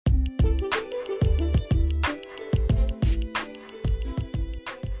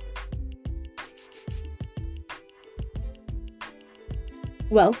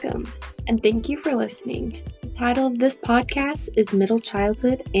Welcome, and thank you for listening. The title of this podcast is Middle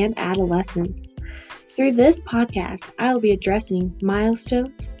Childhood and Adolescence. Through this podcast, I will be addressing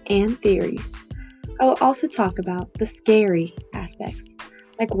milestones and theories. I will also talk about the scary aspects,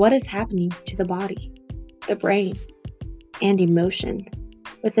 like what is happening to the body, the brain, and emotion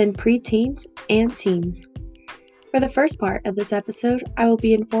within preteens and teens. For the first part of this episode, I will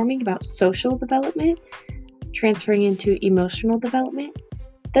be informing about social development, transferring into emotional development,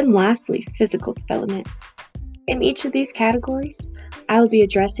 then lastly, physical development. In each of these categories, I will be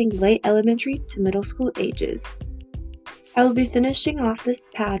addressing late elementary to middle school ages. I will be finishing off this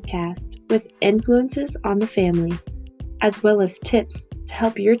podcast with influences on the family, as well as tips to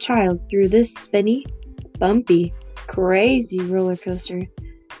help your child through this spinny, bumpy, crazy roller coaster.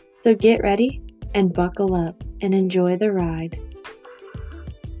 So get ready and buckle up and enjoy the ride.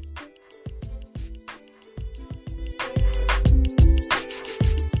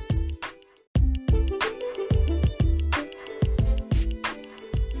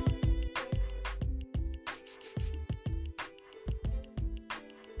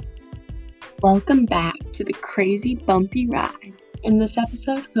 Welcome back to the crazy bumpy ride. In this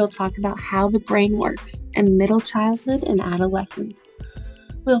episode, we'll talk about how the brain works in middle childhood and adolescence.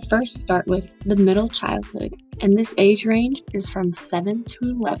 We'll first start with the middle childhood, and this age range is from 7 to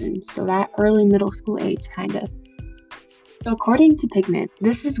 11, so that early middle school age kind of. So according to Pigment,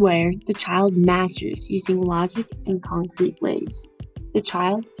 this is where the child masters using logic in concrete ways. The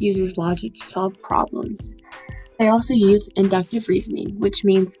child uses logic to solve problems. They also use inductive reasoning, which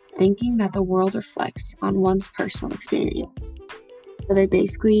means thinking that the world reflects on one's personal experience. So they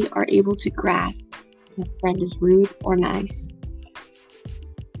basically are able to grasp if a friend is rude or nice.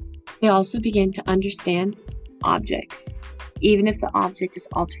 They also begin to understand objects, even if the object is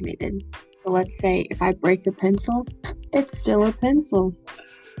alternated. So let's say if I break the pencil, it's still a pencil.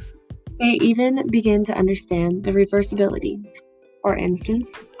 They even begin to understand the reversibility. For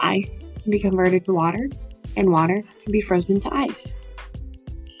instance, ice can be converted to water, and water can be frozen to ice.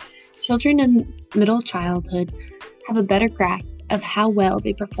 Children in middle childhood have a better grasp of how well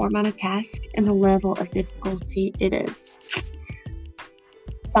they perform on a task and the level of difficulty it is.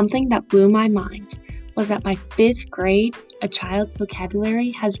 Something that blew my mind was that by 5th grade, a child's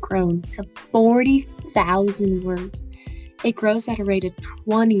vocabulary has grown to 40,000 words. It grows at a rate of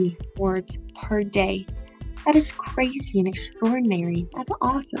 20 words per day. That is crazy and extraordinary. That's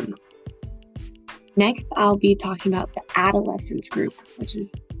awesome. Next, I'll be talking about the adolescence group, which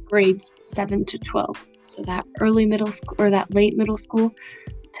is grades 7 to 12. So that early middle school or that late middle school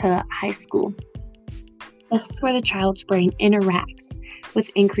to high school. This is where the child's brain interacts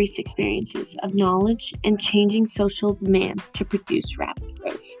with increased experiences of knowledge and changing social demands to produce rapid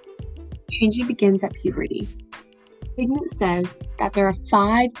growth. Changing begins at puberty. Pigment says that there are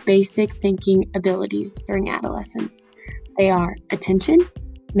 5 basic thinking abilities during adolescence. They are attention,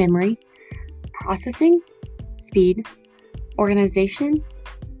 memory, processing, speed, organization,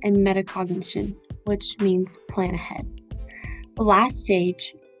 and metacognition, which means plan ahead. The last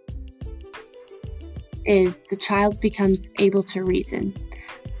stage is the child becomes able to reason.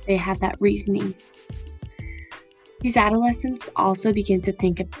 So they have that reasoning. These adolescents also begin to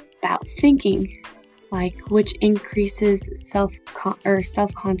think about thinking, which increases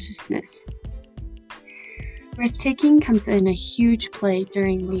self-consciousness. Risk-taking comes in a huge play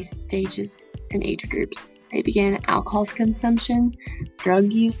during these stages and age groups. They begin alcohol consumption,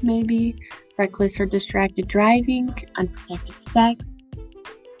 drug use maybe, reckless or distracted driving, unprotected sex.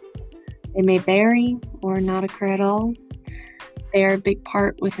 They may vary or not occur at all. They are a big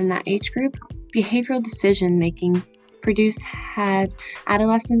part within that age group. Behavioral decision making had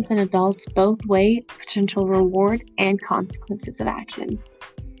adolescents and adults both weigh potential reward and consequences of action.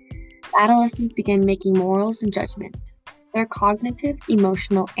 Adolescents begin making morals and judgment. Their cognitive,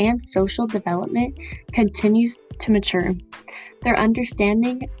 emotional, and social development continues to mature. Their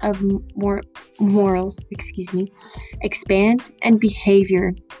understanding of morals expand, and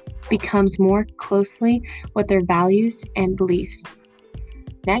behavior becomes more closely with their values and beliefs.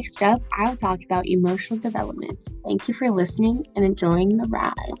 Next up, I'll talk about emotional development. Thank you for listening and enjoying the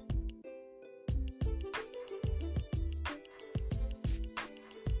ride.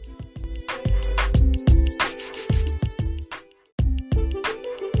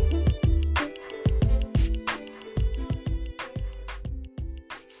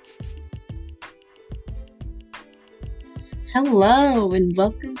 Hello and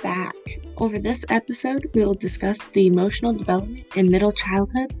welcome back. Over this episode, we will discuss the emotional development in middle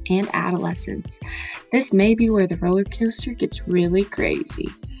childhood and adolescence. This may be where the roller coaster gets really crazy.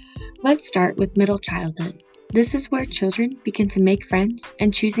 Let's start with middle childhood. This is where children begin to make friends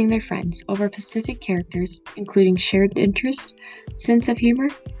and choosing their friends over specific characters, including shared interest, sense of humor,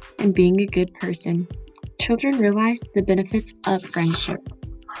 and being a good person. Children realize the benefits of friendship.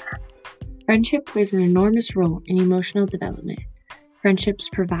 Friendship plays an enormous role in emotional development. Friendships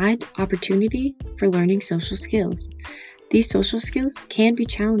provide opportunity for learning social skills. These social skills can be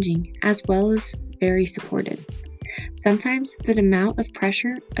challenging as well as very supportive. Sometimes the amount of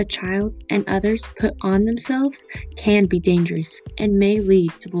pressure a child and others put on themselves can be dangerous and may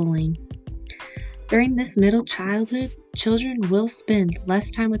lead to bullying. During this middle childhood, children will spend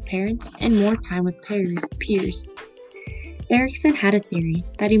less time with parents and more time with peers. Erikson had a theory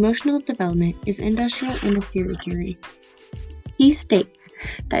that emotional development is industrial intermediary. He states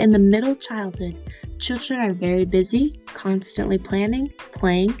that in the middle childhood, children are very busy, constantly planning,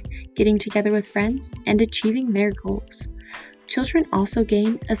 playing, getting together with friends, and achieving their goals. Children also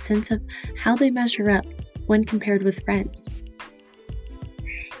gain a sense of how they measure up when compared with friends.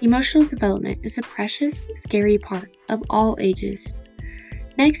 Emotional development is a precious, scary part of all ages.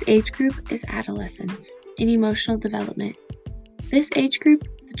 Next age group is adolescence in emotional development. This age group,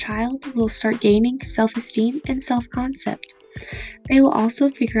 the child will start gaining self-esteem and self-concept. They will also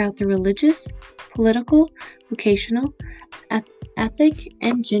figure out their religious, political, vocational, ethic,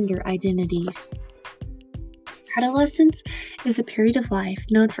 and gender identities. Adolescence is a period of life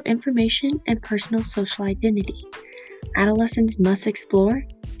known for information and personal social identity. Adolescents must explore,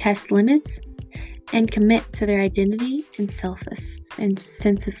 test limits, and commit to their identity and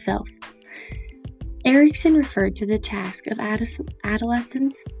sense of self. Erikson referred to the task of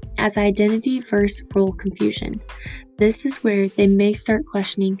adolescents as identity versus role confusion. This is where they may start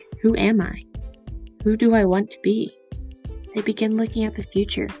questioning, who am I? Who do I want to be? They begin looking at the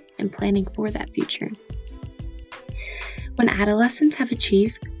future and planning for that future. When adolescents have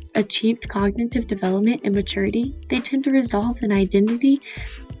achieved cognitive development and maturity, they tend to resolve an identity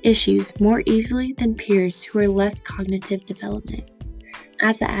issues more easily than peers who are less cognitive development.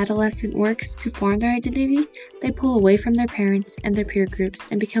 As the adolescent works to form their identity, they pull away from their parents and their peer groups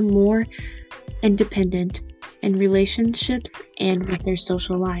and become more independent in relationships and with their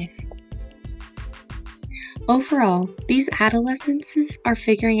social life. Overall, these adolescents are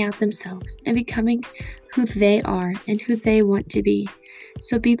figuring out themselves and becoming who they are and who they want to be.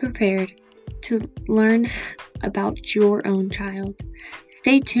 So be prepared to learn about your own child.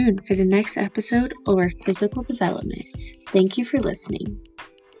 Stay tuned for the next episode over physical development. Thank you for listening.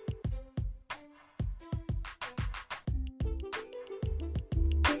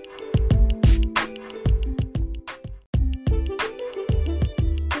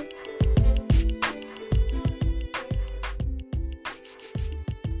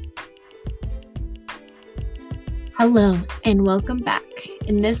 Hello, and welcome back.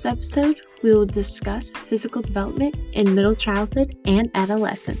 In this episode, we will discuss physical development in middle childhood and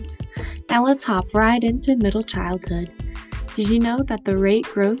adolescence. Now let's hop right into middle childhood. Did you know that the rate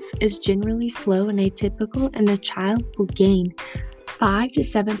growth is generally slow and atypical, and the child will gain 5 to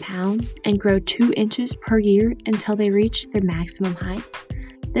 7 pounds and grow 2 inches per year until they reach their maximum height?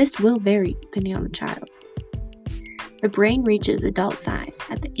 This will vary depending on the child. The brain reaches adult size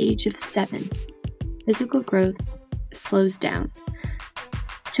at the age of 7. Physical growth slows down.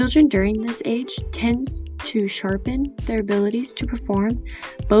 Children during this age tends to sharpen their abilities to perform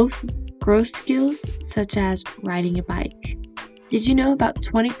both growth skills such as riding a bike. Did you know about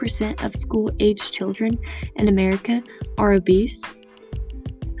 20% of school-aged children in America are obese?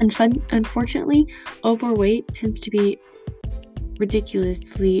 Unfortunately, overweight tends to be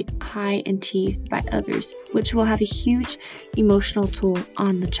ridiculously high and teased by others, which will have a huge emotional toll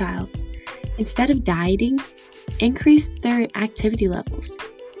on the child. Instead of dieting, increase their activity levels.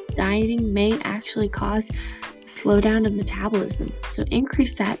 Dieting may actually cause a slowdown of metabolism, so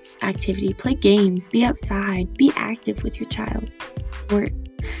increase that activity. Play games, be outside, be active with your child.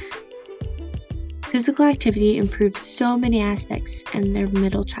 Physical activity improves so many aspects in their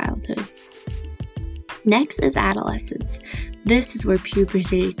middle childhood. Next is adolescence. This is where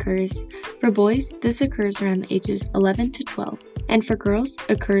puberty occurs. For boys, this occurs around the ages 11 to 12, and for girls,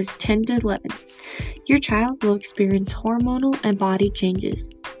 occurs 10 to 11. Your child will experience hormonal and body changes.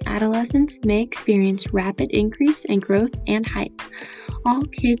 Adolescents may experience rapid increase in growth and height. All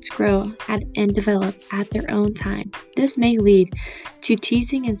kids grow and develop at their own time. This may lead to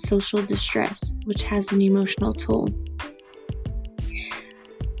teasing and social distress, which has an emotional toll.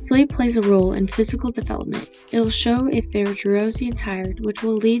 Sleep plays a role in physical development. It will show if they are drowsy and tired, which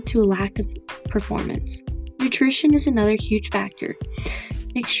will lead to a lack of performance. Nutrition is another huge factor.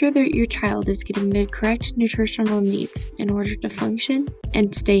 Make sure that your child is getting the correct nutritional needs in order to function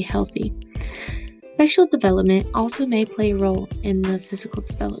and stay healthy. Sexual development also may play a role in the physical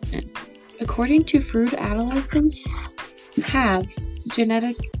development. According to Freud, adolescents have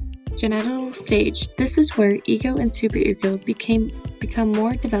genital stage. This is where ego and superego become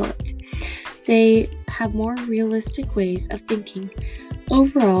more developed. They have more realistic ways of thinking.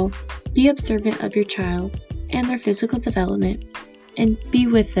 Overall, be observant of your child and their physical development and be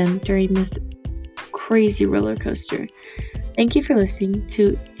with them during this crazy roller coaster. Thank you for listening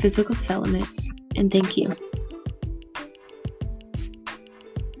to Physical Development, and thank you.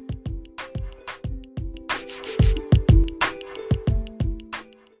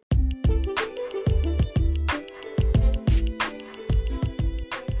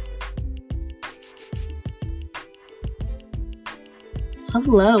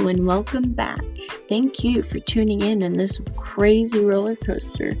 Hello and welcome back. Thank you for tuning in this crazy roller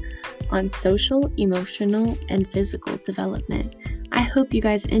coaster on social, emotional, and physical development. I hope you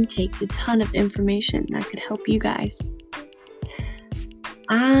guys intaked a ton of information that could help you guys.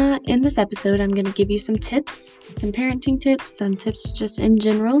 In this episode, I'm going to give you some tips, some parenting tips, some tips just in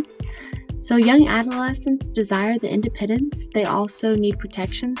general. So young adolescents desire the independence. They also need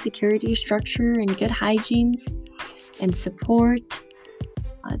protection, security, structure, and good hygienes and support.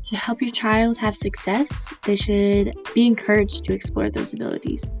 To help your child have success, they should be encouraged to explore those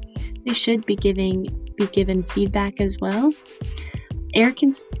abilities. They should be given feedback as well.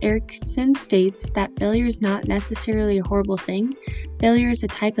 Erikson states that failure is not necessarily a horrible thing. Failure is a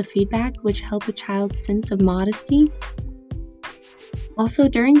type of feedback which helps a child's sense of modesty. Also,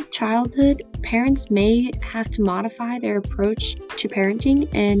 during childhood, parents may have to modify their approach to parenting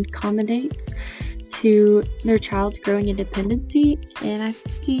and accommodates to their child's growing independency, and I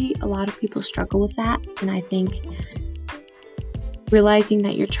see a lot of people struggle with that, and I think realizing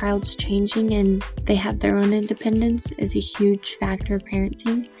that your child's changing and they have their own independence is a huge factor of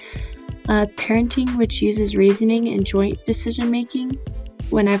parenting. Parenting which uses reasoning and joint decision making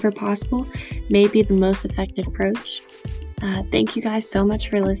whenever possible may be the most effective approach. Thank you guys so much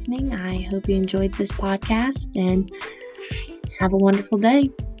for listening. I hope you enjoyed this podcast and have a wonderful day.